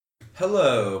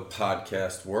Hello,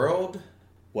 podcast world.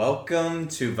 Welcome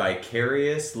to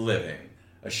Vicarious Living,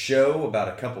 a show about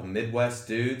a couple Midwest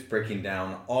dudes breaking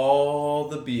down all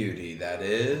the beauty that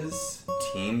is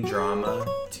teen drama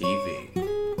TV.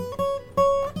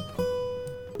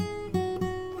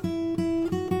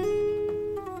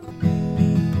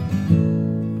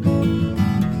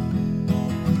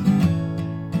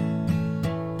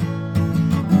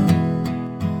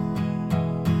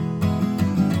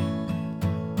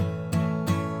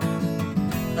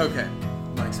 Okay,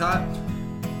 mic's hot.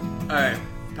 Alright,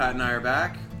 Pat and I are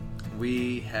back.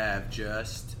 We have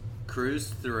just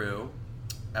cruised through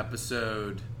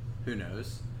episode, who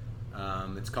knows.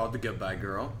 It's called The Goodbye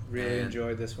Girl. Really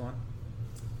enjoyed this one.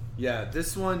 Yeah,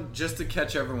 this one, just to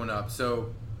catch everyone up.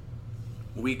 So,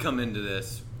 we come into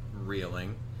this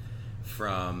reeling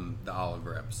from the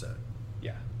Oliver episode.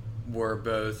 Yeah. We're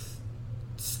both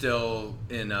still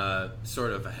in a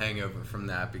sort of a hangover from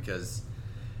that because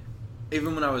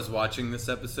even when I was watching this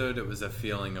episode, it was a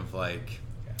feeling of like,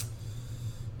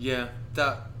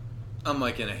 I'm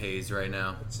like in a haze right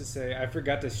now. Let's just say I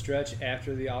forgot to stretch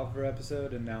after the Oliver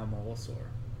episode, and now I'm a little sore.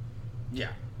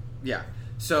 Yeah.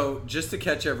 So just to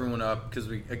catch everyone up, because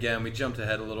we jumped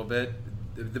ahead a little bit.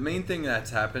 The main thing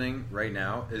that's happening right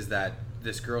now is that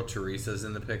this girl Teresa's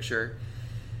in the picture.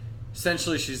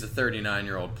 Essentially, she's a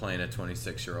 39-year-old playing a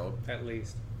 26-year-old. At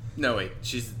least. No, wait.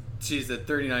 She's a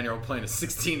 39-year-old playing a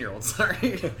 16-year-old.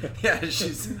 Sorry. Yeah,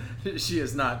 she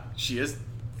is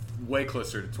way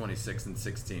closer to 26 than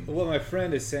 16. What my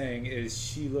friend is saying is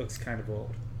she looks kind of old,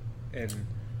 and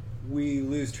we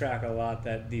lose track a lot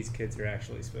that these kids are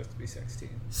actually supposed to be 16.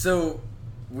 So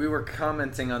we were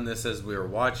commenting on this as we were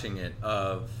watching it.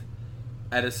 Of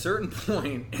at a certain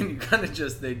point, and you kind of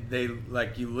just they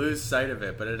like you lose sight of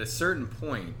it. But at a certain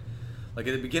point, like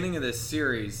at the beginning of this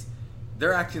series,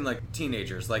 they're acting like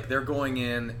teenagers. Like they're going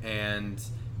in and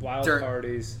Wild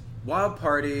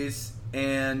parties,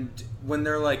 and when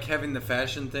they're like having the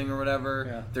fashion thing or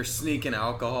whatever, they're sneaking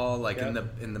alcohol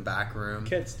in the back room.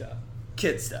 Kid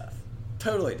stuff.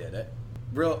 Totally did it.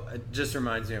 It just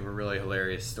reminds me of a really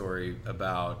hilarious story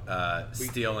about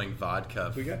stealing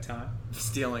vodka. We got time.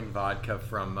 Stealing vodka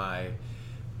from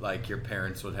your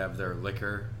parents would have their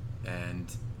liquor,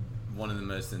 and one of the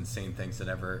most insane things that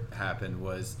ever happened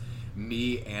was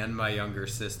me and my younger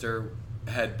sister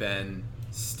had been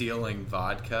stealing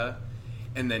vodka,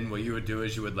 and then what you would do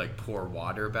is you would pour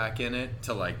water back in it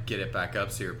to get it back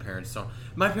up so your parents don't.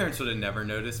 My parents would have never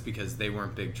noticed because they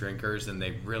weren't big drinkers and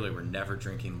they really were never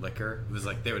drinking liquor. It was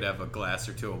they would have a glass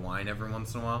or two of wine every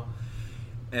once in a while.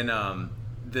 And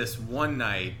this one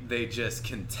night they just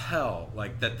can tell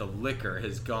that the liquor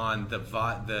has gone,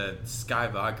 the Sky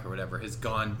vodka or whatever has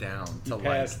gone down to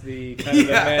past the kind of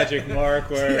the magic mark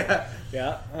where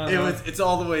it's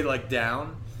all the way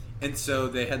down. And so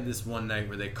they had this one night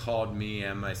where they called me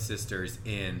and my sisters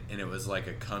in, and it was like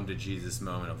a come to Jesus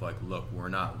moment of look, we're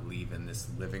not leaving this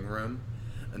living room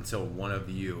until one of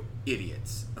you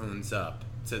idiots owns up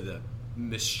to the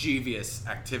mischievous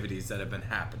activities that have been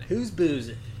happening. Who's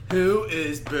boozing? Who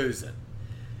is boozing?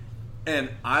 And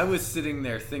I was sitting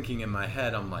there thinking in my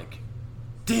head, I'm like,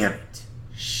 damn it,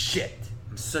 shit,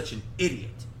 I'm such an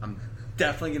idiot. I'm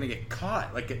definitely going to get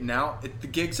caught. The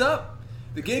gig's up.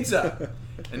 The gig's up.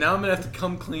 And now I'm going to have to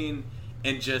come clean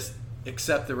and just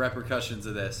accept the repercussions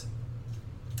of this.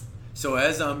 So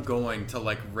as I'm going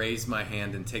to raise my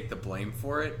hand and take the blame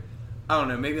for it, I don't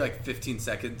know, maybe 15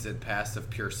 seconds had passed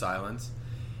of pure silence.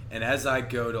 And as I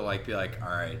go to be all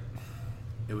right,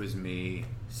 it was me,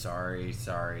 sorry.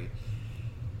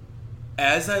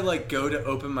 As I go to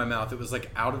open my mouth, it was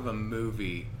out of a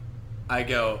movie. I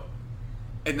go,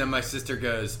 and then my sister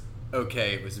goes,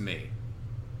 okay, it was me.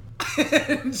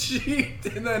 As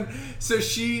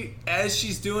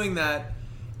she's doing that,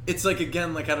 it's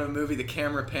again out of a movie, the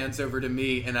camera pans over to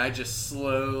me and I just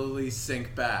slowly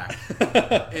sink back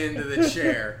into the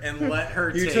chair and let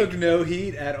her You took no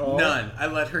heat at all? None. I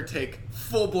let her take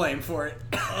full blame for it.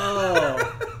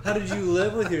 Oh, how did you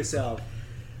live with yourself?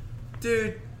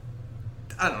 Dude,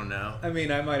 I don't know. I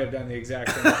mean, I might have done the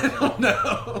exact same thing. I don't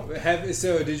know.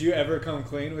 So did you ever come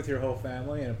clean with your whole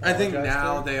family? And I think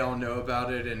now they all know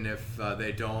about it, and if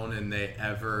they don't and they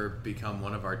ever become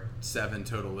one of our 7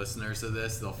 total listeners of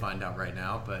this, they'll find out right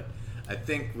now. But I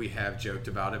think we have joked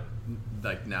about it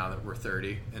now that we're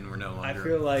 30 and we're no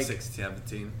longer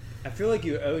 17. I feel like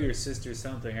you owe your sister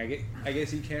something. I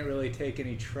guess you can't really take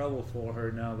any trouble for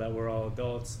her now that we're all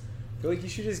adults. I feel like you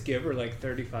should just give her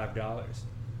 $35.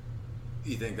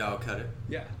 You think that'll cut it?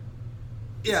 Yeah.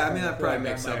 Yeah, I mean, that probably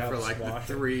makes up for like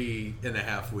the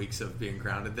 3.5 weeks of being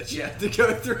grounded that you had to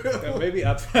go through. No, maybe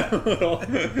up a little.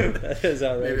 That is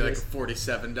outrageous. Maybe like a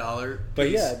 $47 But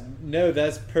piece. Yeah, no,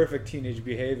 that's perfect teenage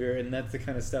behavior, and that's the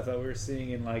kind of stuff that we're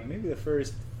seeing in like maybe the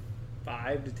first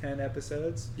 5 to 10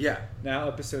 episodes. Yeah. Now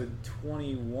episode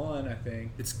 21, I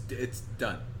think. It's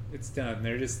done. It's done.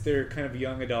 They're kind of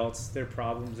young adults. Their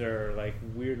problems are like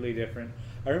weirdly different.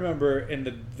 I remember in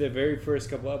the very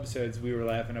first couple episodes, we were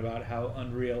laughing about how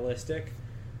unrealistic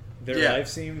their life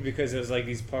seemed, because it was like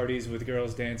these parties with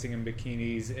girls dancing in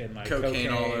bikinis and like cocaine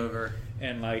all over,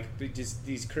 and like just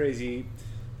these crazy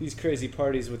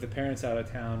parties with the parents out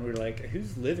of town. We're like,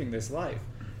 who's living this life?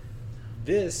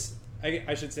 This,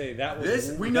 I should say, that was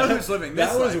this. We know who's living this.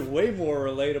 That was life. Way more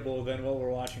relatable than what we're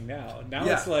watching now. Now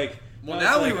it's like. Well,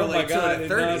 now we relate to it at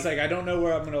 30. Now it's like, I don't know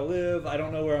where I'm going to live. I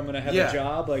don't know where I'm going to have a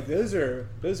job. Like, those are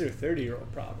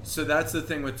 30-year-old problems. So that's the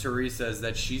thing with Teresa, is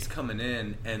that she's coming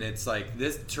in, and it's like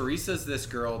this. Teresa's this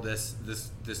girl, this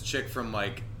chick from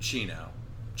like Chino,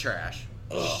 trash.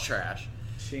 She's trash.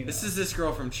 Chino. This is this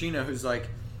girl from Chino who's like,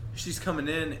 she's coming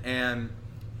in and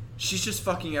she's just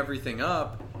fucking everything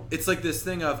up. It's like this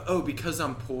thing of, because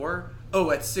I'm poor.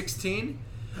 At 16.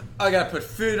 I gotta put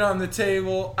food on the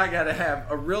table. I gotta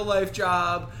have a real life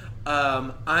job.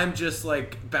 I'm just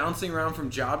like bouncing around from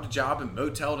job to job and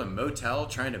motel to motel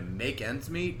trying to make ends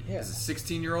meet as a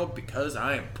 16-year-old because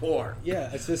I am poor.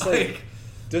 Yeah, it's just like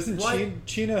doesn't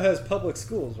Chino has public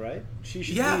schools, right? She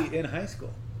should be in high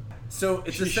school. So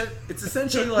it's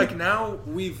essentially like now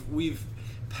we've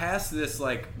passed this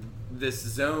like this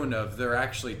zone of they're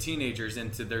actually teenagers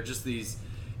into they're just these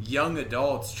young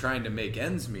adults trying to make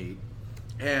ends meet.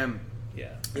 And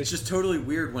it's just totally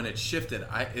weird when it shifted.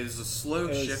 It was a slow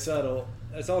shift. It was subtle.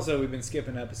 It's also, we've been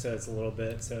skipping episodes a little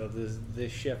bit, so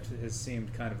this shift has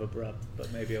seemed kind of abrupt,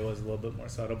 but maybe it was a little bit more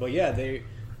subtle. But yeah,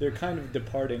 they're kind of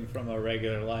departing from a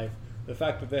regular life. The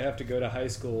fact that they have to go to high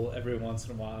school every once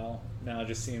in a while now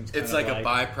just seems kind it's of like a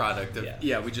byproduct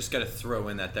of, we just got to throw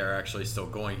in that they're actually still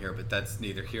going here, but that's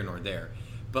neither here nor there.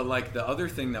 But like the other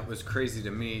thing that was crazy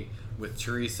to me with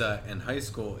Teresa and high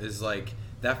school is like,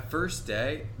 that first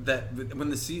day, that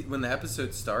when the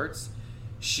episode starts,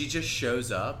 she just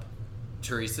shows up,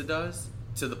 Teresa does,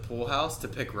 to the pool house to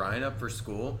pick Ryan up for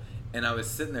school, and I was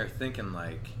sitting there thinking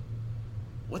like,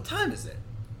 what time is it?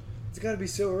 It's got to be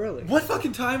so early. What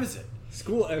fucking time is it?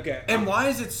 School, okay. And why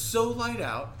is it so light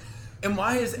out? And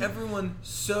why is everyone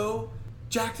so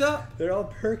jacked up? They're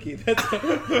all perky. Maybe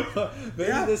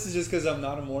this is just because I'm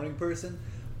not a morning person.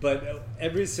 But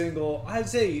I'd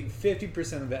say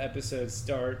 50% of the episodes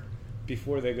start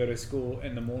before they go to school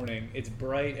in the morning. It's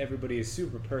bright. Everybody is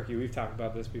super perky. We've talked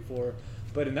about this before.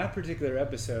 But in that particular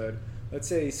episode, let's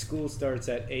say school starts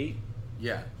at 8.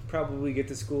 Yeah. Probably get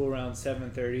to school around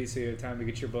 7:30, so you have time to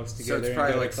get your books together. So it's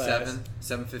probably like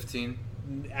 7:15?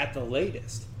 At the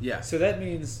latest. Yeah. So that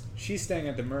means she's staying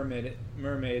at the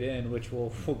Mermaid Inn, which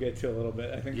we'll get to a little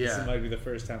bit. I think this might be the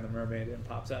first time the Mermaid Inn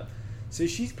pops up. So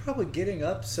she's probably getting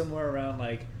up somewhere around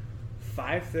like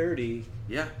 5:30.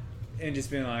 Yeah. And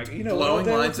just being like, blowing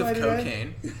lines of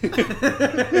cocaine.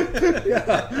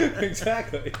 Yeah,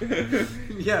 exactly.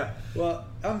 Yeah. Well,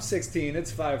 I'm 16.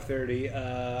 It's 5:30.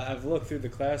 I've looked through the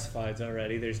classifieds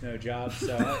already. There's no job,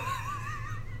 so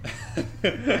I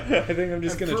think I'm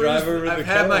just going to drive over to I've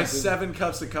had my 7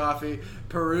 cups of coffee,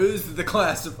 perused the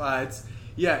classifieds.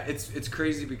 Yeah, it's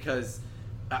crazy because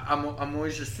I'm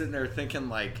always just sitting there thinking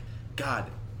like, God,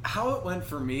 how it went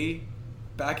for me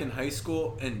back in high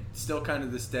school and still kind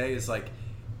of this day is like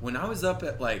when I was up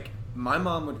at like my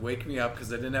mom would wake me up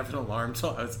because I didn't have an alarm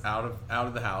till I was out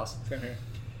of the house. Same here.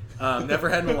 Never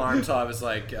had an alarm till I was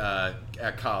like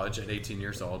at college at 18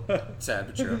 years old. Sad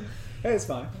but true. Hey, it's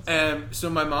fine. And so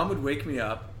my mom would wake me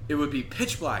up. It would be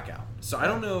pitch black out. So I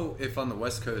don't know if on the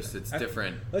West Coast it's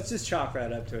different. Let's just chalk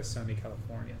that up to a sunny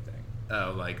California thing.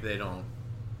 Oh, like they don't.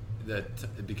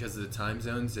 Because of the time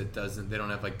zones, they don't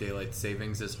have like daylight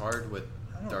savings as hard with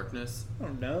darkness. I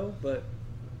don't know, but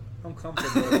I'm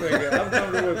comfortable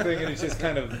with thinking it's just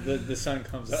kind of the sun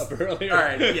comes up earlier. All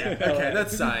right, yeah, okay,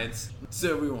 that's science.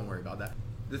 So we won't worry about that.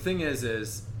 The thing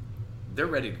is they're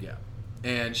ready to go,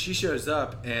 and she shows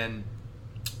up, and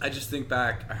I just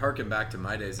I harken back to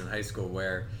my days in high school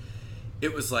where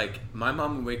it was like my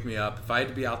mom would wake me up. If I had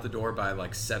to be out the door by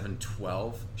like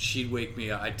 7:12, she'd wake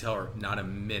me up. I'd tell her not a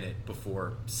minute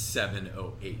before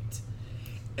 7:08.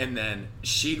 And then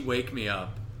she'd wake me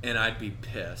up and I'd be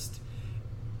pissed.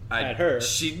 At her?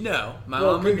 She'd know. My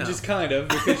mom would know. Just kind of,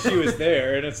 because she was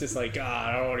there and it's just like, God,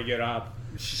 I don't want to get up.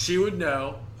 She would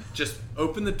know. Just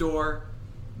open the door.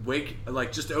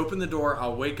 Just open the door.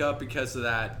 I'll wake up because of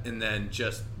that and then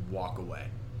just walk away.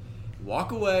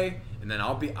 walk away, and then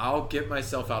I'll get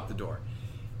myself out the door.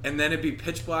 And then it'd be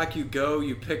pitch black. You go,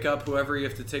 you pick up whoever you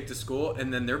have to take to school,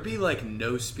 and then there'd be like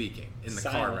no speaking in the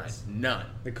car ride. None.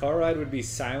 The car ride would be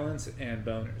silence and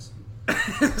boners.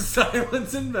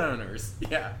 Silence and boners.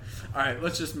 Yeah. All right,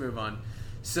 let's just move on.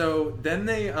 So then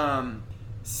they,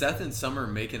 Seth and Summer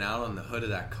making out on the hood of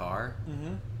that car.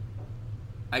 Mm-hmm.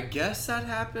 I guess that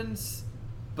happens,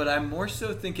 but I more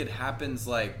so think it happens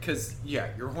like, because, yeah,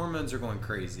 your hormones are going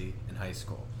crazy in high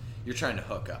school. You're trying to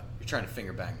hook up. You're trying to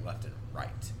finger bang left and right.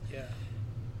 Yeah.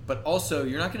 But also,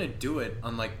 you're not going to do it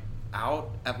on, like,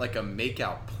 out at, like, a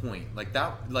make-out point. Like,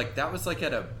 that was, like,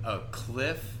 at a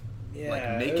cliff. Yeah,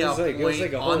 like make-out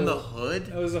point on the hood.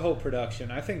 It was a whole production.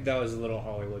 I think that was a little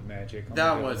Hollywood magic.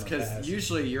 That was, because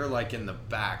usually you're, like, in the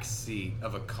back seat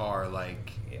of a car,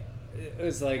 like... Yeah. It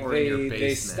was like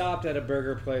they stopped at a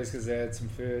burger place because they had some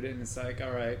food, and it's like,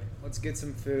 all right, let's get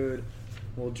some food.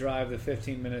 We'll drive the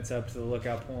 15 minutes up to the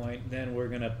lookout point. Then we're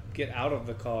going to get out of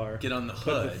the car. Get on the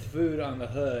hood. Put the food on the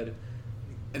hood.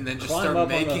 And then just start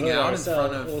making out in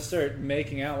front of... We'll start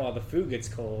making out while the food gets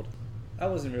cold. I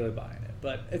wasn't really buying it,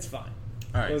 but it's fine.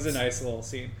 All right. It was a nice little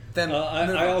scene. Then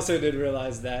I also did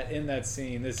realize that in that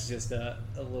scene, this is just a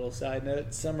little side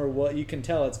note, Summer, you can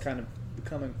tell it's kind of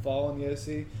becoming fall in the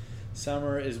OC.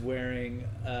 Summer is wearing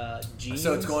jeans.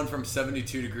 So it's going from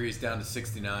 72 degrees down to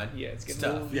 69. Yeah, it's getting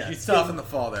tough. It's tough in the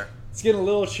fall there. It's getting a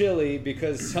little chilly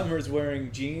because Summer's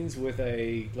wearing jeans with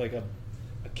a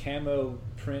camo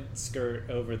print skirt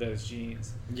over those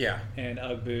jeans. Yeah. And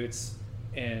Ugg boots,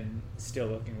 and still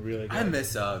looking really good. I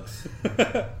miss Uggs.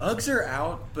 Uggs are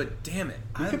out, but damn it,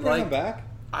 you can bring them back.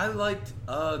 I liked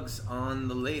Uggs on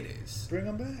the ladies. Bring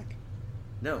them back.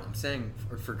 No, I'm saying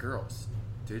for girls.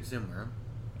 Dudes didn't wear them.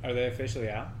 Are they officially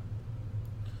out?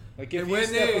 Like if you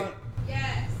step on...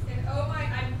 Yes. And oh my,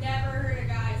 I've never heard a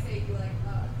guy say he likes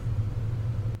Uggs.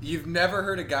 You've never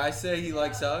heard a guy say he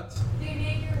likes Uggs? They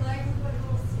make your legs look like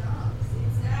little stumps.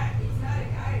 It's not a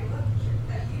guy look.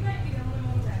 You might be the only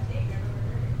one with that take I've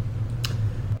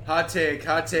ever heard.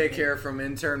 Hot take here from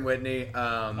intern Whitney.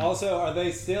 Also, are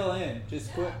they still in?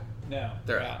 Just quick. No,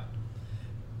 they're out.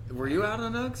 Were you out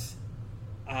on Uggs?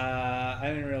 I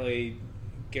didn't really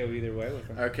go either way with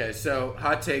them. Okay, so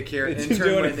hot take here.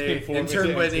 Intern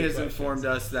Whitney has informed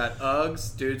us that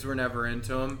Uggs, dudes were never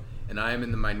into them, and I am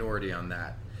in the minority on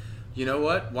that. You know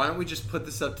what? Why don't we just put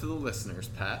this up to the listeners,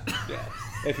 Pat? Yeah.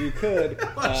 If you could,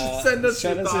 send us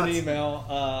an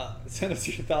email. Send us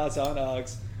your thoughts on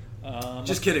Uggs.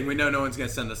 Just kidding. We know no one's going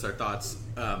to send us our thoughts.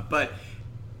 But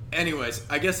anyways,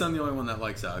 I guess I'm the only one that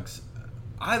likes Uggs.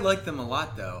 I like them a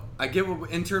lot, though. I get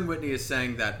what intern Whitney is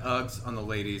saying, that Uggs on the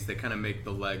ladies, they kind of make the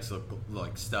legs look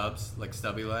like stubs, like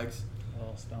stubby legs.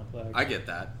 Little stump legs. I get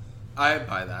that. I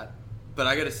buy that. But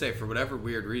I gotta say, for whatever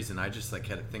weird reason, I just like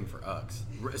had a thing for Uggs.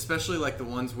 Especially like the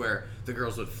ones where the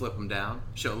girls would flip them down,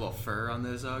 show a little fur on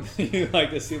those Uggs. You like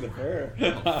to see the fur.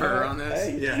 Fur on this?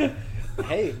 Hey. Yeah.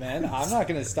 Hey, man, I'm not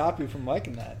going to stop you from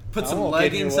liking that. Put some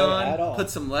leggings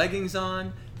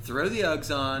on. Throw the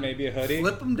Uggs on. Maybe a hoodie.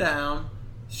 Flip them down.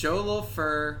 Show a little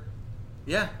fur.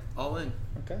 Yeah, all in.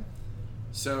 Okay.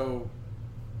 So,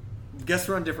 guess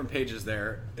we're on different pages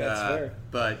there. That's fair.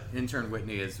 But intern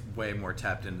Whitney is way more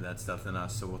tapped into that stuff than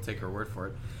us, so we'll take her word for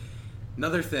it.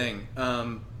 Another thing,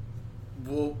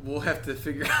 we'll have to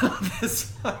figure out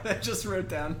this one I just wrote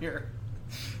down here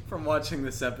from watching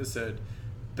this episode.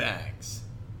 Bangs.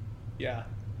 Yeah.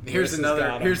 Here's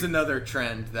another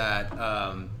trend that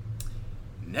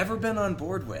never been on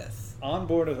board with. On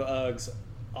board with Uggs,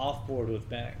 off board with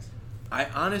bangs.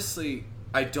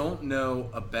 I don't know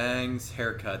a bangs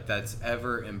haircut that's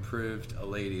ever improved a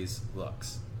lady's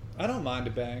looks. I don't mind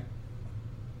a bang.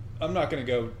 I'm not going to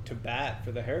go to bat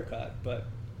for the haircut, but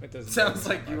it doesn't. Sounds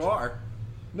like you are.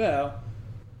 No.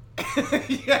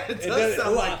 Yeah, it does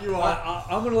sound like you are.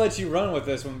 I'm going to let you run with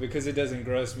this one because it doesn't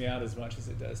gross me out as much as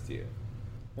it does to you.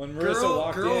 When Marissa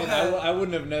walked in, I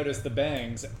wouldn't have noticed the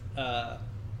bangs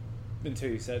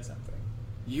until you said something.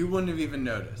 You wouldn't have even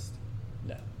noticed.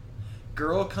 No.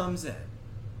 Girl comes in.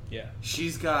 Yeah.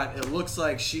 She's got, it looks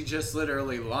like she just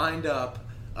literally lined up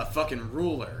a fucking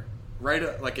ruler right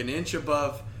up, like an inch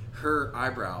above her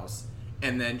eyebrows,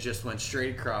 and then just went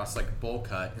straight across like a bowl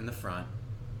cut in the front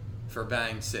for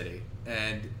Bang City.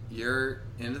 And you're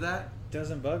into that?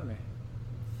 Doesn't bug me.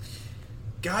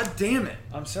 God damn it.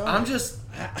 I'm sorry.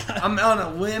 I'm on a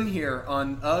limb here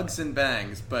on Uggs and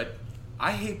bangs, but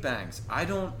I hate bangs. I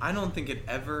don't think it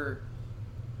ever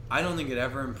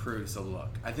improves a look.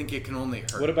 I think it can only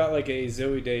hurt. What about like a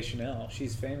Zooey Deschanel?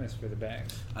 She's famous for the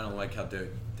bangs. I don't like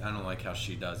how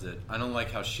she does it. I don't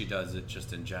like how she does it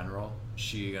just in general.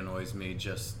 She annoys me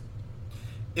just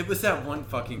It was that one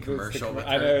fucking commercial. With her.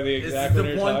 I know the exact one It's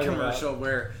you're the one talking commercial about.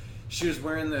 where she was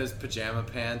wearing those pajama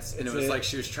pants, and it was like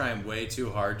she was trying way too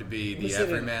hard to be the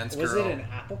everyman's girl. Was it an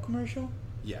Apple commercial?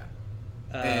 Yeah.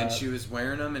 And she was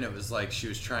wearing them, and it was like she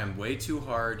was trying way too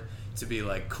hard to be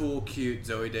like cool, cute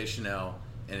Zooey Deschanel,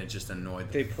 and it just annoyed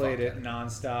the They played fuck it out of me.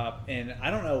 nonstop, and I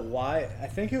don't know why. I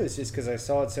think it was just because I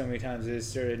saw it so many times. I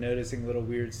just started noticing little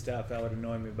weird stuff that would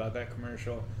annoy me about that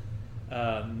commercial.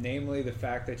 Namely, the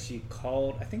fact that she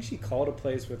called. I think she called a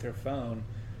place with her phone,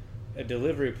 a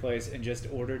delivery place, and just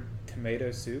ordered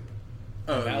tomato soup.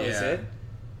 Oh, And that was it.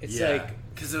 It's like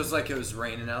because it was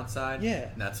raining outside. Yeah.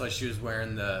 And that's why she was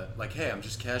wearing the like, hey, I'm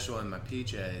just casual in my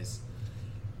PJs.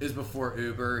 It was before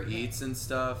Uber Eats and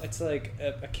stuff. it's like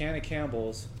a can of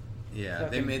Campbell's. Yeah, they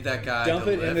fucking made that guy Dump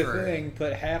deliver. it in the thing,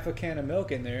 put half a can of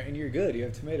milk in there, and you're good. You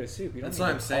have tomato soup. You don't That's need what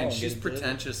to I'm call saying. and She's get it delivered.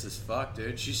 pretentious as fuck,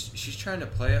 dude. She's trying to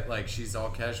play it like she's all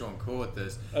casual and cool with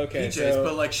this Okay, PJs, so-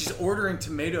 but like she's ordering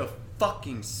tomato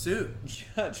fucking soup.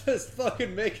 Yeah, just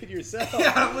fucking make it yourself.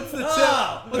 Yeah, what's the tip?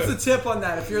 Oh! What's the tip on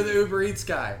that? If you're the Uber Eats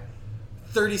guy,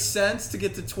 30 cents to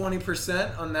get to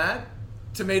 20% on that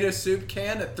tomato soup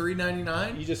can at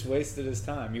 $3.99. You just wasted his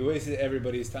time. You wasted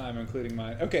everybody's time, including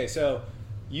mine. Okay, so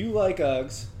you like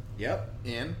Uggs. Yep.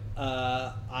 And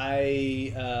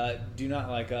I do not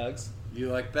like Uggs. you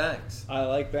like bangs. I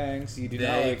like Bangs. You do not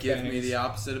They like give Bangs. me the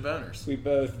opposite of boners. We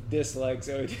both dislike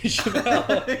Zooey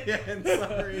Deschanel. Yeah, and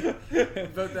sorry.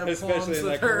 Both have Especially qualms in with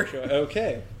that her. commercial.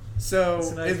 Okay. So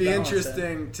It's a nice it'd be balance,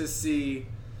 interesting to see.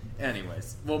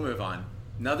 Anyways, we'll move on.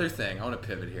 Another thing, I want to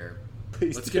pivot here.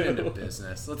 Please Let's do. get into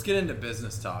business. Let's get into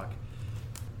business talk.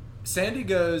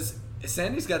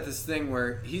 Sandy's got this thing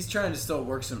where he's trying to still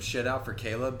work some shit out for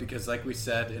Caleb because, like we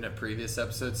said in a previous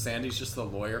episode, Sandy's just the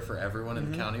lawyer for everyone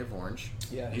in the county of Orange.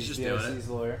 Yeah, he's just the doing OC's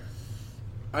it. lawyer.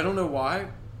 I don't know why.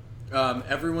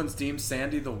 Everyone's deemed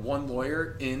Sandy the one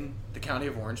lawyer in the county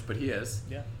of Orange, but he is.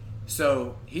 Yeah.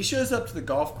 So he shows up to the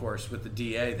golf course with the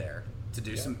DA there to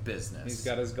do some business. He's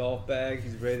got his golf bag.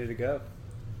 He's ready to go.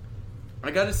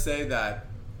 I gotta say that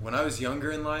when I was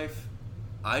younger in life,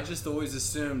 I just always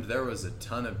assumed there was a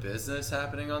ton of business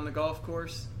happening on the golf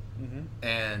course. Mm-hmm.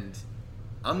 And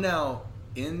I'm now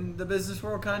in the business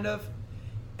world, kind of,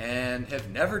 and have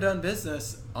never done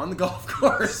business on the golf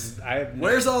course.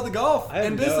 Where's all the golf I have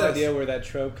and no business? idea where that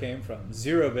trope came from.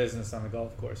 Zero business on the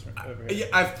golf course over here. Yeah,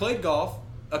 I've played golf,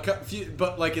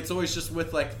 but like it's always just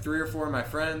with like 3 or 4 of my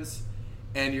friends,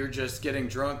 and you're just getting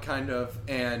drunk, kind of,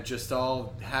 and just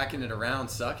all hacking it around,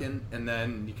 sucking, and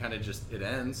then you kind of just it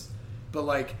ends. But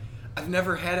like, I've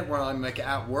never had it where I'm like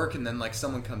at work, and then like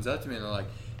someone comes up to me and they're like,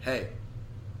 "Hey,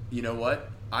 you know what?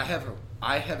 I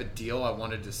have a deal I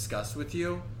want to discuss with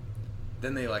you."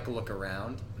 Then they like look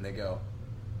around and they go,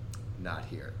 "Not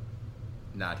here,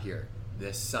 not here.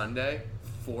 This Sunday,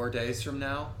 4 days from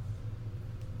now,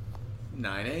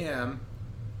 9 a.m.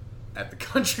 at the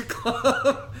country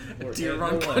club, We're Deer hitting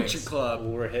Run the Country links. Club.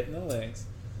 We're hitting the links.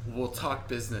 We'll talk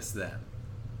business then.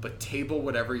 But table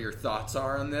whatever your thoughts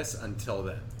are on this until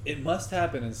then." It must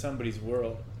happen in somebody's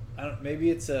world. Maybe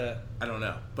it's a... I don't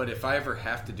know. But if I ever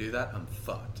have to do that, I'm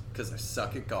fucked because I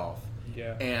suck at golf.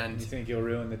 Yeah. And you think you'll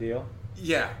ruin the deal?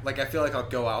 yeah, like I feel like I'll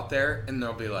go out there and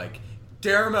they'll be like,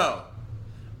 "Daramo,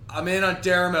 I'm in on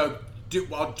Daramo.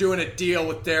 I'm doing a deal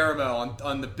with Daramo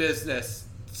on the business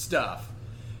stuff."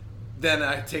 Then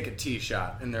I take a tee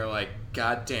shot and they're like,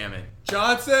 "God damn it,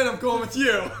 Johnson, I'm going with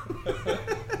you."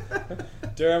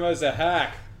 Duramo's a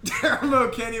hack.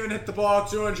 Daramo can't even hit the ball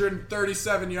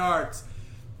 237 yards.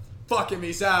 Fuck him,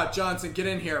 he's out. Johnson, get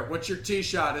in here. What's your tee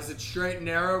shot? Is it straight and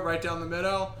narrow, right down the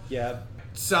middle? Yeah.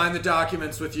 Sign the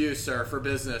documents with you, sir, for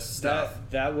business stuff.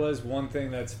 That was one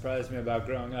thing that surprised me about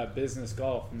growing up. Business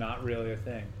golf, not really a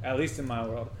thing. At least in my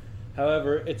world.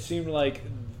 However, it seemed like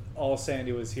all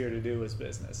Sandy was here to do was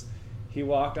business. He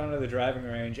walked onto the driving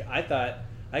range. I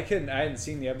hadn't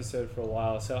seen the episode for a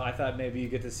while, so I thought maybe you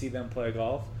get to see them play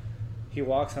golf. He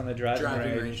walks on the driving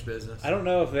range. Business. I don't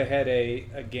know if they had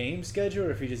a game schedule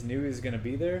or if he just knew he was going to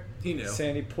be there. He knew.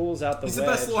 Sandy pulls out the He's wedge.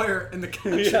 the best lawyer in the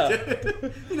country. Yeah.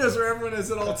 He knows where everyone is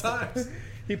at all times.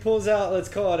 He pulls out, let's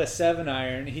call it a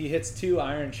 7-iron. He hits 2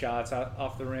 iron shots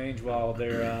off the range while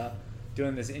they're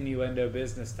doing this innuendo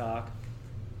business talk.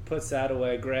 Puts that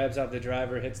away, grabs out the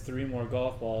driver, hits 3 more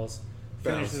golf balls,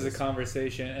 finishes the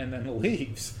conversation, and then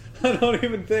leaves. I don't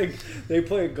even think they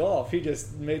played golf. He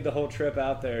just made the whole trip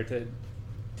out there to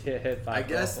hit 5 I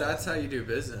guess golf that's balls. how you do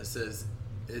business. Is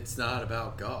it's not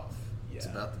about golf. It's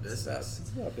Yeah, about the business. It's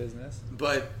about business.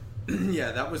 But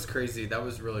yeah, that was crazy. That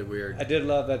was really weird. I did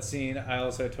love that scene. I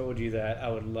also told you that I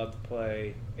would love to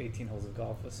play 18 holes of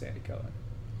golf with Sandy Cohen.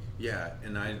 Yeah,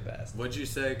 and The best. what'd you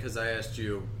say? Because I asked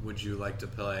you, would you like to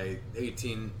play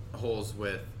 18 holes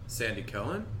with Sandy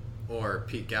Cohen or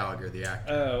Pete Gallagher, the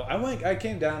actor? Oh, I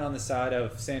came down on the side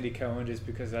of Sandy Cohen just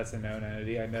because that's a known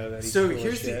entity. I know that he's So full of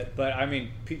here's shit. But I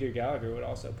mean, Peter Gallagher would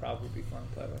also probably be fun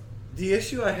to play with. The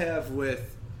issue I have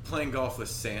with playing golf with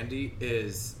Sandy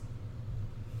is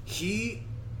he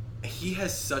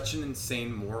has such an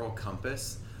insane moral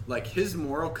compass. Like, his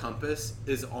moral compass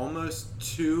is almost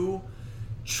too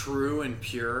true and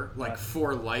pure, like,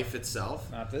 for life itself.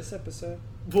 Not this episode.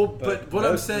 Well, but what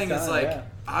I'm most of the saying is, time, like, yeah.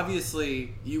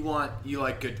 obviously you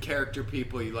like good character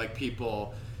people, you like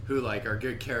people who, like, are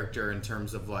good character in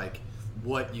terms of, like,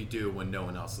 what you do when no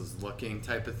one else is looking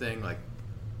type of thing. Like,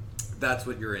 that's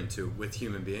what you're into with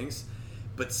human beings.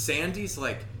 But Sandy's,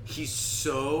 like, he's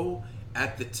so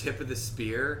at the tip of the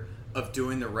spear of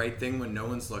doing the right thing when no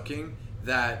one's looking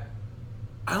that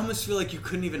I almost feel like you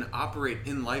couldn't even operate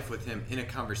in life with him in a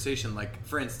conversation. Like,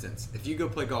 for instance, if you go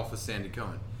play golf with Sandy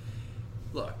Cohen,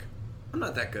 look, I'm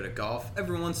not that good at golf.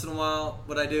 Every once in a while,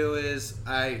 what I do is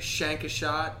I shank a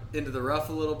shot into the rough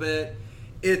a little bit.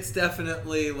 It's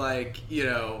definitely, like, you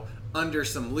know, under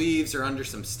some leaves or under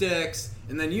some sticks.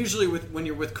 And then usually when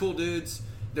you're with cool dudes,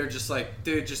 they're just like,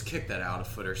 dude, just kick that out a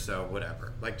foot or so,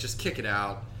 whatever. Like, just kick it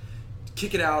out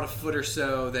a foot or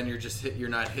so, then you're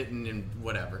not hitting and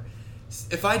whatever.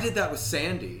 If I did that with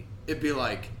Sandy, it'd be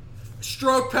like,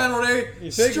 stroke penalty.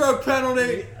 You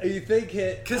think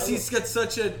it... Because he's got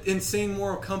such an insane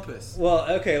moral compass. Well,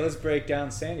 okay, let's break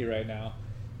down Sandy right now.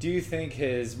 Do you think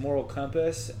his moral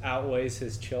compass outweighs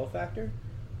his chill factor?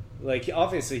 Like,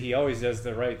 obviously he always does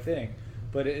the right thing,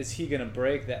 but is he going to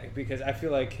break that? Because I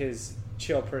feel like his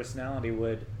chill personality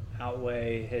would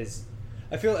outweigh his...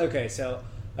 I feel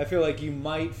like you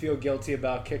might feel guilty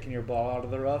about kicking your ball out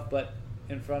of the rough, but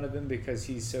in front of him because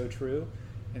he's so true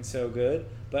and so good.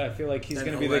 But I feel like he's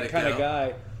going to be the kind of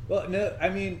guy... Well, no, I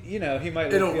mean, you know, he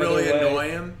might... It'll really annoy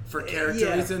him for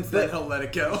character reasons, then he'll let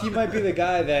it go. He might be the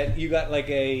guy that you got a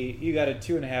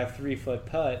 2.5, 3 foot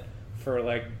putt for,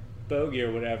 like, bogey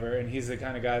or whatever, and he's the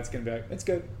kind of guy that's going to be like, it's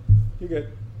good, you're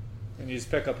good. And you just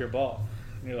pick up your ball.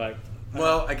 And you're like...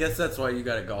 Well, I guess that's why you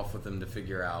got to golf with him to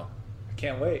figure out. I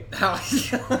can't wait. How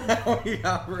he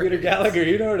operates. Peter Gallagher,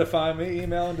 you know where to find me.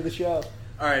 Email into the show.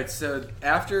 All right, so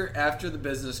after the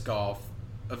business golf,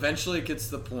 eventually it gets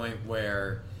to the point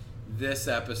where this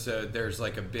episode, there's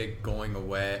like a big going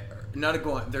away.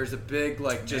 There's a big,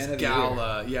 like, just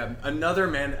gala. Yeah, another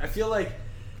man. I feel like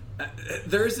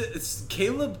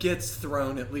Caleb gets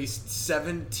thrown at least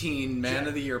 17 Man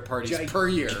of the Year parties per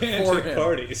year for him.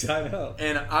 Parties, I know.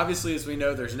 And obviously, as we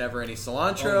know, there's never any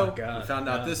cilantro. Oh my God, we found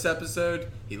out this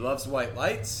episode he loves white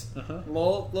lights,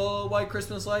 little white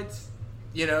Christmas lights.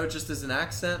 You know, just as an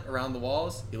accent around the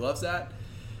walls. He loves that.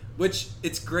 Which,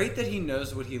 it's great that he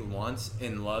knows what he wants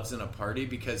and loves in a party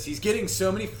because he's getting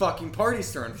so many fucking parties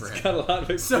thrown for him. He's got a lot of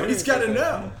experience. So he's got to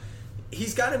know.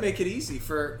 He's got to make it easy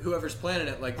for whoever's planning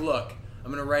it. Like, look,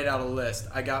 I'm going to write out a list.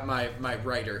 I got my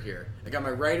writer here.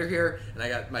 And I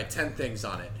got my 10 things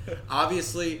on it.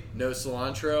 Obviously, no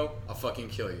cilantro. I'll fucking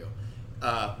kill you.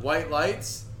 White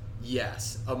lights?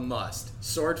 Yes, a must.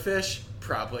 Swordfish?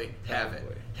 Probably.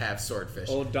 Have swordfish.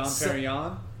 Old Dom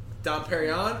Perignon? Dom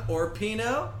Perignon or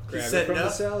Pinot? Grab it from the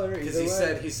cellar. Because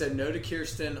he said no to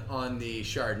Kirsten on the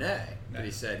Chardonnay, but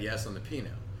he said yes on the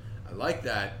Pinot. I like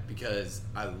that because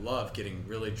I love getting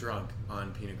really drunk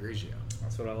on Pinot Grigio.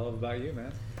 That's what I love about you,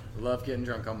 man. I love getting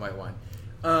drunk on white wine.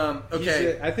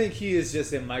 Okay. I think he is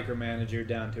just a micromanager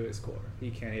down to his core. He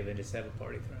can't even just have a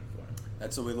party thrown for him.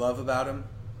 That's what we love about him,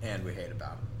 and we hate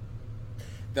about him.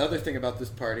 The other thing about this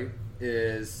party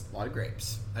is a lot of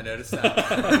grapes. I noticed that.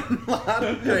 A lot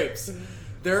of grapes.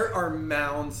 There are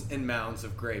mounds and mounds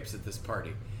of grapes at this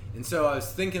party. And so I was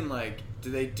thinking, like, do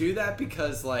they do that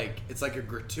because, like, it's like a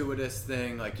gratuitous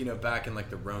thing? Like, you know, back in, like,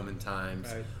 the Roman times,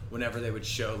 right, whenever they would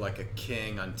show, like, a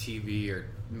king on TV or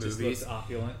movies, just looks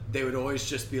opulent. They would always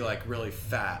just be, like, really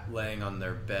fat, laying on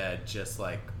their bed, just,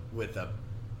 like, with a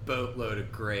boatload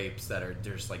of grapes that are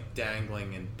just, like,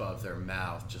 dangling above their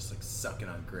mouth, just, like, sucking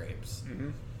on grapes. Mm-hmm.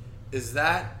 Is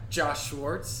that Josh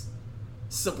Schwartz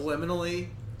subliminally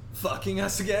fucking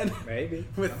us again? Maybe.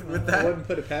 with that? I wouldn't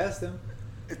put it past him.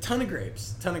 A ton of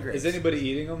grapes. Is anybody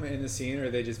eating them in the scene, or are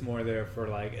they just more there for,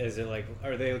 like, is it like,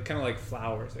 are they kind of like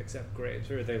flowers except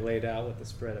grapes, or are they laid out with the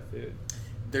spread of food?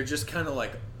 They're just kind of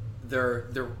like, they're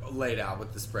laid out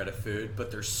with the spread of food,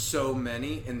 but there's so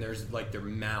many, and there are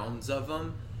mounds of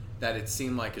them, that it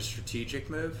seemed like a strategic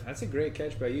move. That's a great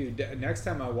catch by you. Next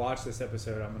time I watch this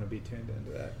episode, I'm going to be tuned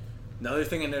into that. Another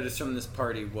thing I noticed from this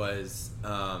party was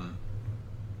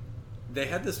they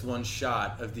had this one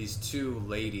shot of these two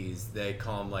ladies. They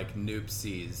call them like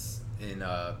noopsies in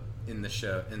the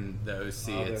show, in the OC.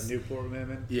 Oh, it's the Newport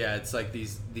women. Yeah, it's like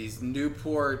these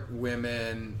Newport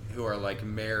women who are like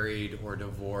married or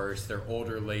divorced. They're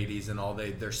older ladies, and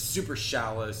they're super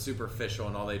shallow, superficial,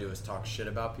 and all they do is talk shit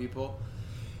about people.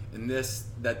 And this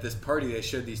party, they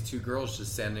showed these two girls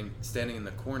just standing in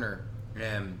the corner,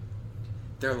 and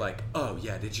they're like, "Oh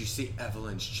yeah, did you see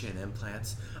Evelyn's chin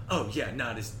implants? Oh yeah,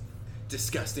 not as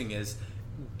disgusting as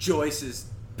Joyce's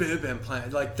boob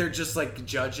implant." Like, they're just like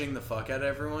judging the fuck out of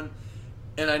everyone.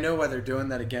 And I know why they're doing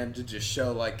that, again, to just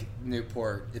show like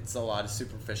Newport, it's a lot of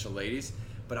superficial ladies.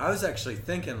 But I was actually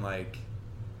thinking, like,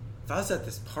 if I was at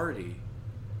this party,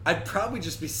 I'd probably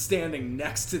just be standing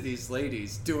next to these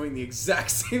ladies doing the exact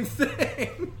same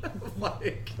thing.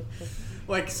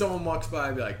 like someone walks by,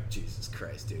 I'd be like, Jesus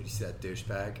Christ, dude, you see that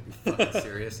douchebag? You fucking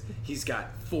serious? He's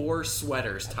got 4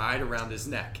 sweaters tied around his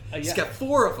neck. He's got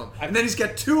 4 of them, and then he's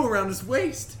got 2 around his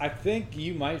waist. I think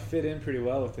you might fit in pretty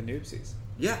well with the Noopsies.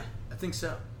 Yeah, I think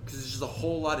so. Because there's just a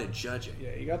whole lot of judging.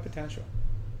 Yeah, you got potential.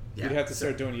 Yeah, You'd have to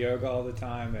start doing yoga all the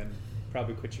time and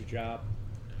probably quit your job.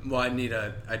 Well, I'd need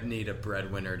a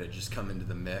breadwinner to just come into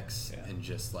the mix and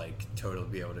just like totally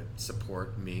be able to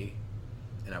support me,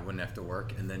 and I wouldn't have to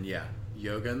work. And then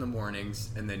yoga in the mornings,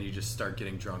 and then you just start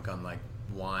getting drunk on like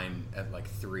wine at like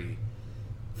 3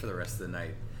 for the rest of the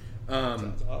night.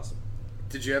 Sounds awesome.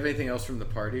 Did you have anything else from the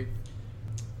party?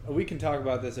 We can talk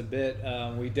about this a bit.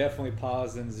 We definitely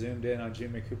paused and zoomed in on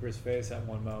Jimmy Cooper's face at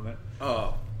one moment.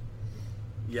 Oh,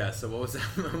 yeah. So what was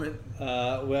that moment?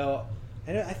 Well,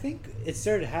 I think it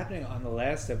started happening on the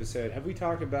last episode. Have we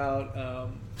talked about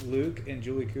Luke and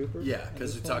Julie Cooper? Yeah,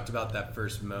 because we talked about that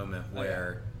first moment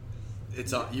where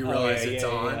it's on. You realize it's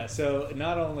on. Yeah. So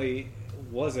not only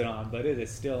was it on, but it is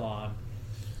still on.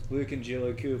 Luke and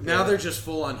Julie Cooper. Now they're just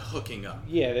full on hooking up.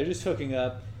 Yeah, they're just hooking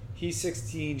up. He's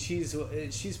 16. She's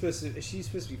supposed to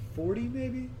be 40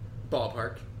 maybe.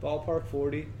 Ballpark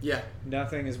 40. Yeah.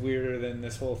 Nothing is weirder than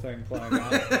this whole thing playing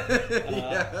out.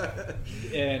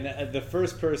 And the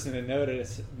first person to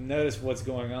notice what's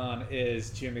going on is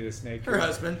Jimmy the Snake. Her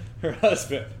husband.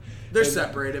 They're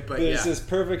separated, but there's this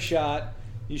perfect shot.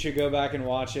 You should go back and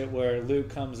watch it where Luke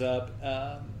comes up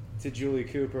to Julie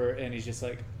Cooper and he's just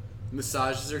like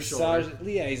massages her shoulder.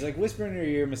 Yeah, he's like whispering in her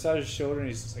ear, massages her shoulder, and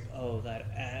he's just like, "Oh, that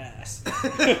ass."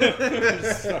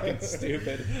 It's fucking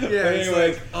stupid. Yeah, but he's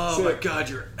anyways, like, "Oh my god,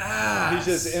 your ass."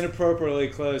 He's just inappropriately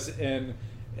close, and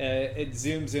it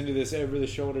zooms into this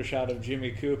over-the-shoulder shot of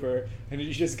Jimmy Cooper, and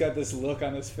he's just got this look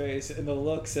on his face, and the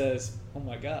look says, "Oh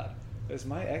my god, is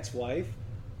my ex-wife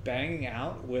banging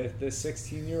out with this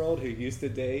 16-year-old who used to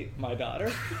date my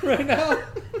daughter right now?"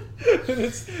 And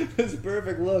it's this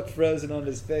perfect look frozen on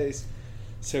his face.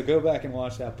 So go back and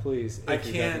watch that, please. I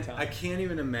can't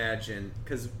even imagine,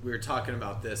 because we were talking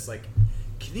about this. Like,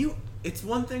 it's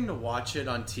one thing to watch it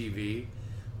on TV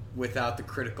without the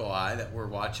critical eye that we're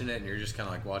watching it, and you're just kind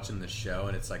of like watching the show,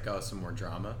 and it's like, oh, some more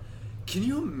drama. Can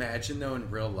you imagine though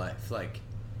in real life? Like,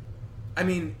 I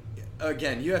mean,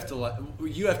 again, you have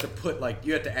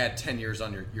to add 10 years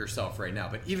on yourself right now.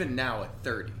 But even now at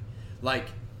 30, like,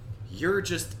 you're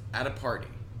just at a party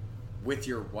with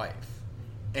your wife,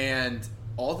 and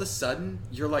all of a sudden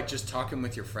you're like just talking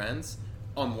with your friends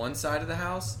on one side of the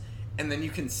house, and then you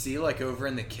can see like over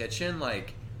in the kitchen,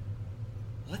 like,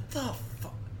 what the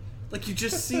fuck? Like, you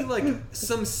just see like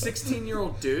some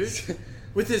 16-year-old dude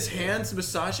with his hands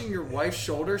massaging your wife's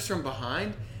shoulders from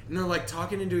behind, and they're like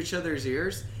talking into each other's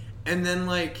ears. And then,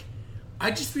 like,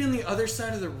 I'd just be on the other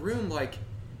side of the room, like,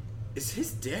 is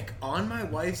his dick on my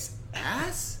wife's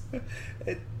ass?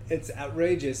 It's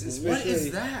outrageous. Especially, what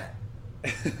is that?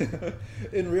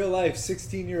 In real life,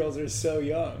 16-year-olds are so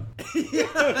young.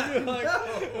 Yeah,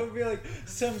 it would be like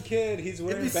some kid. He's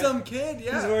wearing some kid.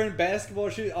 Yeah, he's wearing basketball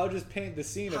shoes. I'll just paint the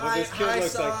scene of what this kid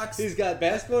looks socks. like. He's got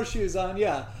basketball shoes on.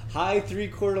 Yeah, high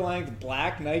 3/4 length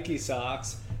black Nike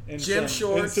socks. And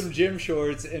some gym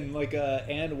shorts, and like a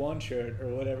and one shirt or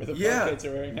whatever the fuck kids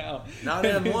are wearing now. Not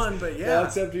and one, but yeah.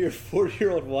 Walks up to your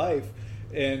 40-year-old wife,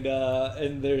 and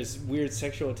there's weird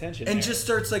sexual attention. And there. just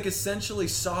starts like essentially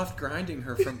soft grinding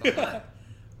her from behind.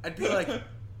 I'd be like,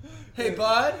 "Hey,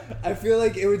 bud." I feel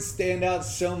like it would stand out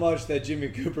so much that Jimmy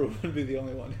Cooper wouldn't be the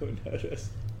only one who would notice.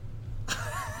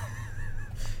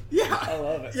 Yeah, I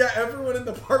love it. Yeah, everyone in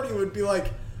the party would be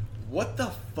like, "What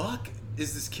the fuck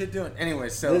is this kid doing?" Anyway,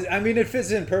 so I mean, it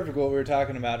fits in perfect what we were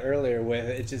talking about earlier, with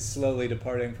it just slowly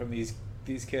departing from these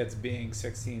kids being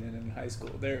 16 and in high school.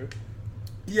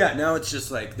 Now it's just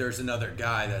like there's another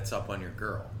guy that's up on your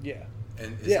girl. Yeah,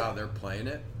 and is how they're playing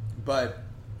it. But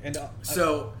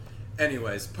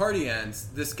Anyways, party ends.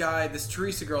 This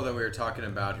Teresa girl that we were talking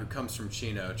about, who comes from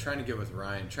Chino, trying to get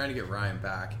Ryan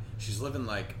back. She's living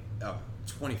like a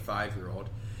 25-year-old.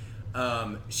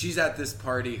 She's at this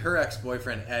party. Her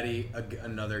ex-boyfriend Eddie,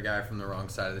 another guy from the wrong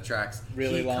side of the tracks.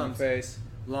 Really long face,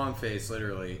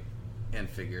 literally and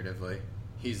figuratively.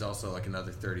 He's also like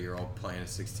another 30-year-old playing a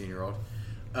 16-year-old.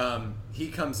 He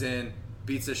comes in,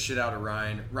 beats the shit out of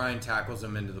Ryan. Ryan tackles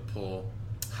him into the pool.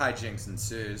 Hijinks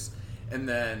ensues, and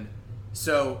then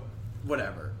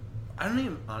whatever. I don't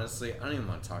even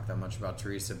want to talk that much about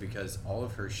Teresa because all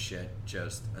of her shit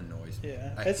just annoys me.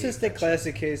 Yeah, it's just a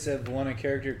classic case of when a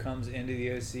character comes into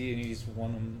the OC and you just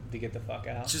want them to get the fuck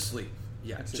out. Just leave.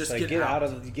 Yeah, it's just like, get out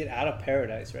of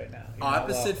paradise right now.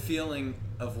 Opposite feeling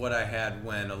of what I had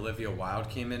when Olivia Wilde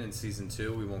came in season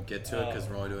 2. We won't get to it because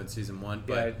we're only doing season 1.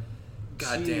 But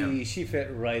goddamn, she fit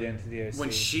right into the OC. When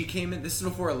she came in, this is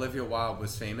before Olivia Wilde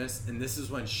was famous, and this is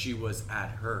when she was at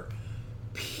her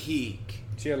peak.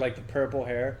 She had like the purple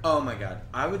hair. Oh my god.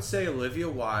 I would say Olivia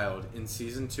Wilde in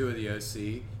season 2 of the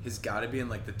OC has got to be in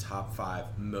like the top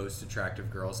 5 most attractive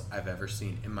girls I've ever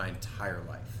seen in my entire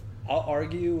life. I'll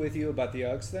argue with you about the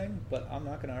Uggs thing, but I'm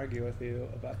not going to argue with you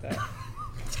about that.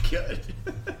 It's good.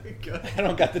 Good. I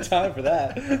don't got the time for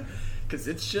that. Because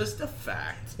it's just a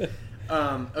fact.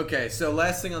 Okay, so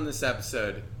last thing on this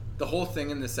episode. The whole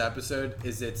thing in this episode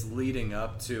is it's leading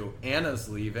up to Anna's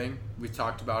leaving. We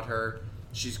talked about her.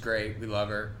 She's great. We love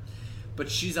her. But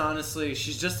she's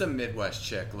just a Midwest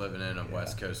chick living in a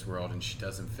West Coast world, and she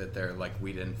doesn't fit there like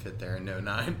we didn't fit there in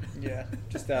 09. Yeah,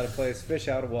 just out of place. Fish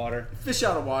out of water. Fish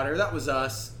out of water. That was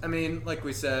us. I mean, like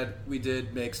we said, we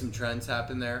did make some trends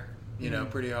happen there,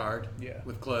 pretty hard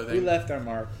with clothing. We left our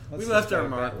mark. We left our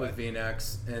mark with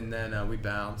V-necks, and then we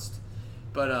bounced.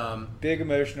 But big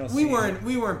emotional scene.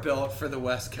 We weren't built for the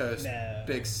West Coast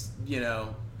big,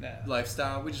 No.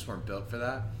 lifestyle. We just weren't built for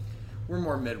that. We're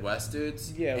more Midwest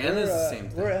dudes. Yeah, Anna's the same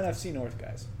thing. We're NFC North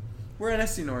guys. We're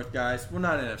NFC North guys. We're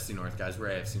not NFC North guys. We're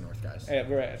AFC North guys. Yeah,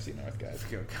 we're AFC North guys.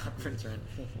 Go conference, right?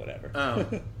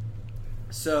 Whatever.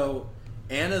 So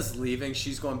Anna's leaving.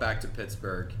 She's going back to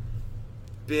Pittsburgh.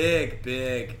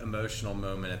 Big emotional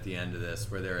moment at the end of this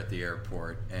where they're at the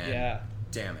airport. And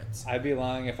damn it. I'd be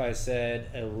lying if I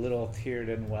said a little tear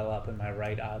didn't well up in my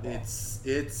right eyeball.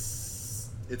 It's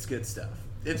good stuff.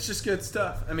 It's just good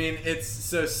stuff. I mean,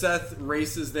 so Seth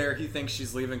races there. He thinks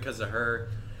she's leaving because of her.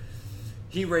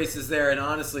 He races there, and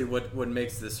honestly, what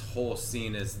makes this whole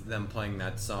scene is them playing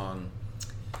that song.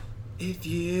 If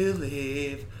you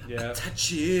leave, I'll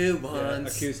touch you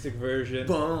once. Acoustic version.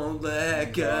 Won't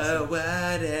let go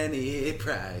at any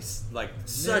price. Like,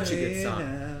 such a good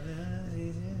song.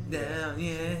 Yeah,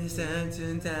 it's such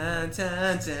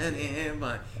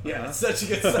a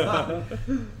good song.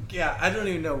 Yeah, I don't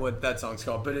even know what that song's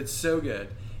called, but it's so good.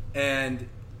 And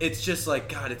it's just like,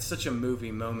 God, it's such a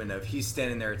movie moment of he's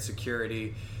standing there at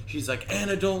security. She's like,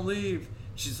 Anna, don't leave.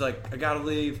 She's like, I gotta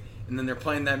leave. And then they're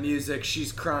playing that music.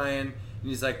 She's crying. And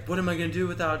he's like, what am I gonna do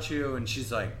without you? And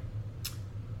she's like,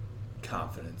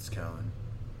 confidence, Cohen.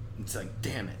 It's like,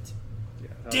 damn it.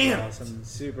 Damn! Awesome,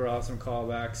 super awesome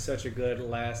callback. Such a good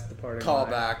last departing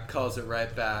callback. Calls it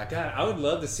right back. God, I would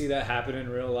love to see that happen in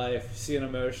real life. See an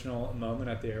emotional moment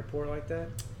at the airport like that.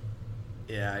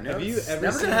 Yeah, I know. It's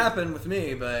never gonna happen with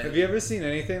me, but have you ever seen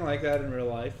anything like that in real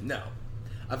life? No.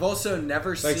 I've also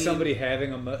never seen somebody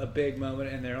having a big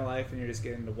moment in their life and you're just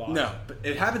getting to watch. No, but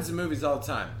it happens in movies all the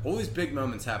time. Always big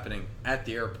moments happening at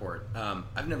the airport.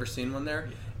 I've never seen one there.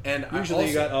 And usually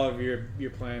you got all of your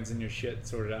plans and your shit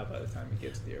sorted out by the time you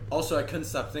get to the airport. Also, I couldn't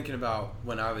stop thinking about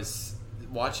when I was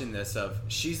watching this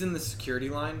she's in the security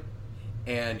line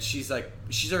and she's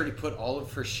already put all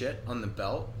of her shit on the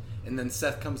belt, and then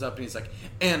Seth comes up and he's like,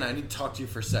 Anna, I need to talk to you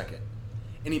for a second.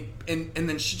 And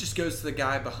then she just goes to the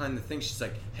guy behind the thing. She's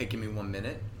like, hey, give me 1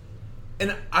 minute.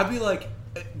 And I'd be like,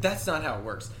 that's not how it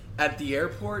works. At the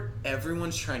airport,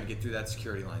 everyone's trying to get through that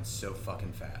security line so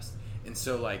fucking fast. And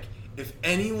so, like, if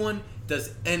anyone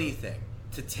does anything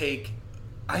to take...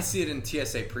 I see it in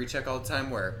TSA pre-check all the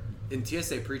time, where in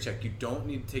TSA pre-check, you don't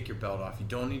need to take your belt off. You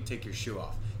don't need to take your shoe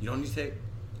off. You don't need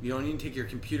to take your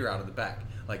computer out of the bag.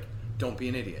 Like, don't be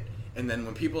an idiot. And then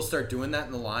when people start doing that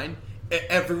in the line,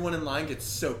 everyone in line gets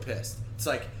so pissed. It's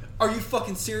like, are you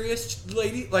fucking serious,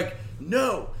 lady? Like,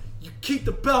 no. You keep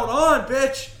the belt on,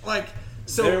 bitch. Like...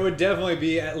 So there would definitely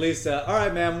be at least all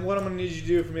right, ma'am, what I'm going to need you to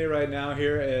do for me right now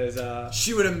here is...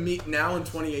 She would now in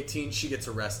 2018, she gets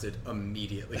arrested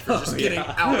immediately for just getting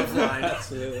out of line.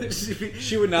 Absolutely.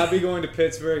 She would not be going to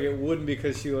Pittsburgh. It wouldn't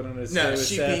because she wouldn't have stayed with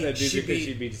Seth. It'd be because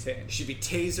she'd be detained. She'd be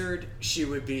tasered. She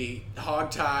would be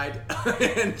hogtied.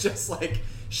 And just like...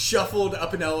 shuffled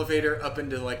up an elevator up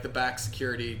into like the back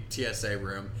security TSA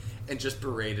room and just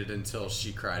berated until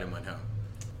she cried and went home.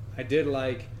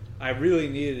 I really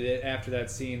needed it after that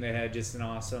scene. They had just an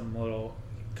awesome little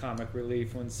comic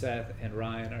relief when Seth and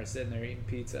Ryan are sitting there eating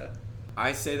pizza.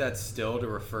 I say that still to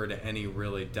refer to any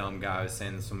really dumb guy. I was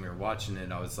saying this when we were watching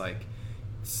it. I was like,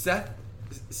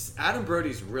 Adam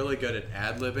Brody's really good at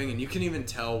ad-libbing, and you can even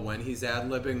tell when he's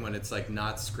ad-libbing, when it's like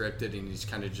not scripted and he's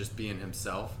kind of just being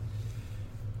himself.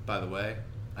 By the way,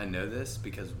 I know this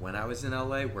because when I was in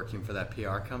LA working for that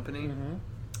PR company,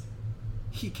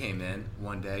 he came in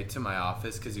one day to my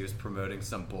office because he was promoting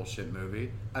some bullshit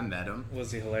movie. I met him.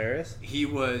 Was he hilarious? He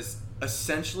was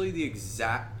essentially the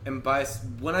exact... And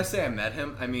when I say I met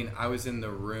him, I mean I was in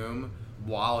the room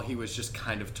while he was just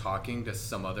kind of talking to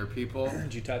some other people.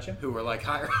 Did you touch him? Who were like,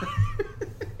 hi.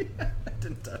 I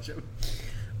didn't touch him.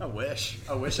 I wish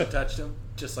I touched him.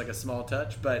 Just like a small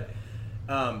touch. But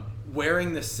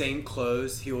wearing the same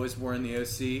clothes he always wore in the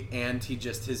OC, and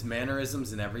his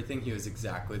mannerisms and everything, he was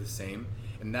exactly the same.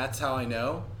 And that's how I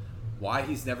know why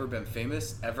he's never been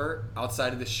famous ever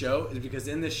outside of the show, is because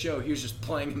in this show he was just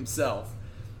playing himself.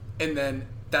 And then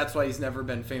that's why he's never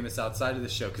been famous outside of the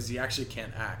show, because he actually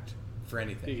can't act for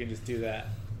anything. He can just do that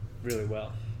really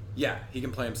well. Yeah, he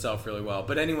can play himself really well.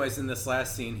 But anyways, in this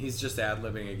last scene, he's just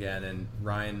ad-libbing again, and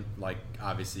Ryan, like,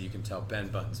 obviously you can tell Ben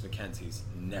Buttons-McKenzie's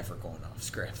never going off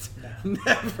script. No.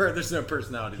 Never. There's no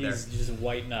personality there. He's just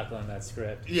white-knuckling that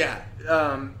script. Yeah.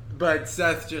 But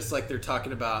Seth just, like, they're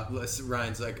talking about,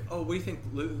 Ryan's like, oh, what do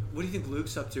you think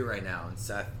Luke's up to right now? And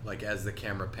Seth, like, as the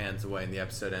camera pans away and the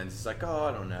episode ends, he's like, oh,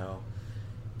 I don't know.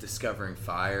 Discovering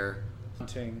fire.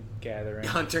 Hunting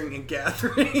and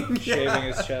gathering. Shaving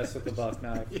his chest with a buff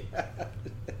knife.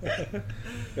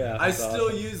 Yeah. I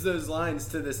still use those lines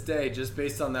to this day, just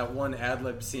based on that one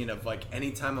ad-lib scene of, like,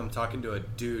 anytime I'm talking to a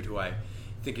dude who I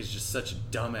think is just such a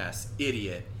dumbass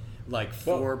idiot, like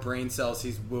 4 brain cells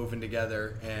he's woven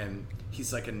together, and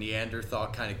he's like a Neanderthal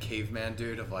kind of caveman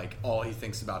dude of, like, all he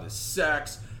thinks about is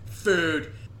sex,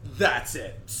 food, that's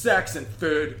it. Sex and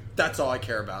food, that's all I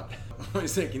care about. I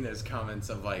was thinking those comments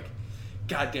of, like,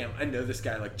 God damn, I know this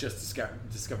guy, like, just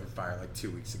discovered fire, like,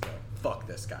 2 weeks ago. Fuck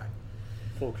this guy.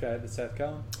 Full credit to Seth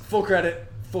Cohen? Full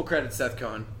credit Seth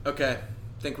Cohen. Okay,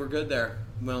 think we're good there.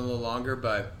 Went a little longer,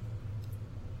 but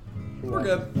we're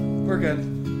good. We're good.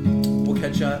 We'll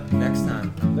catch up next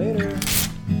time. Later.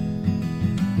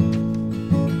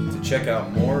 To check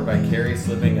out more Vicarious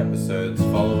Living episodes,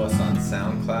 follow us on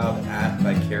SoundCloud at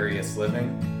Vicarious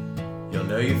Living. You'll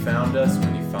know you found us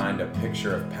when you find a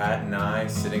picture of Pat and I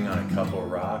sitting on a couple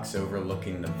rocks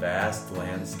overlooking the vast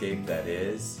landscape that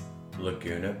is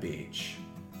Laguna Beach.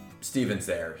 Steven's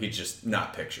there. He's just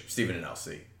not pictured. Steven and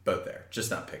Elsie, both there.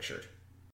 Just not pictured.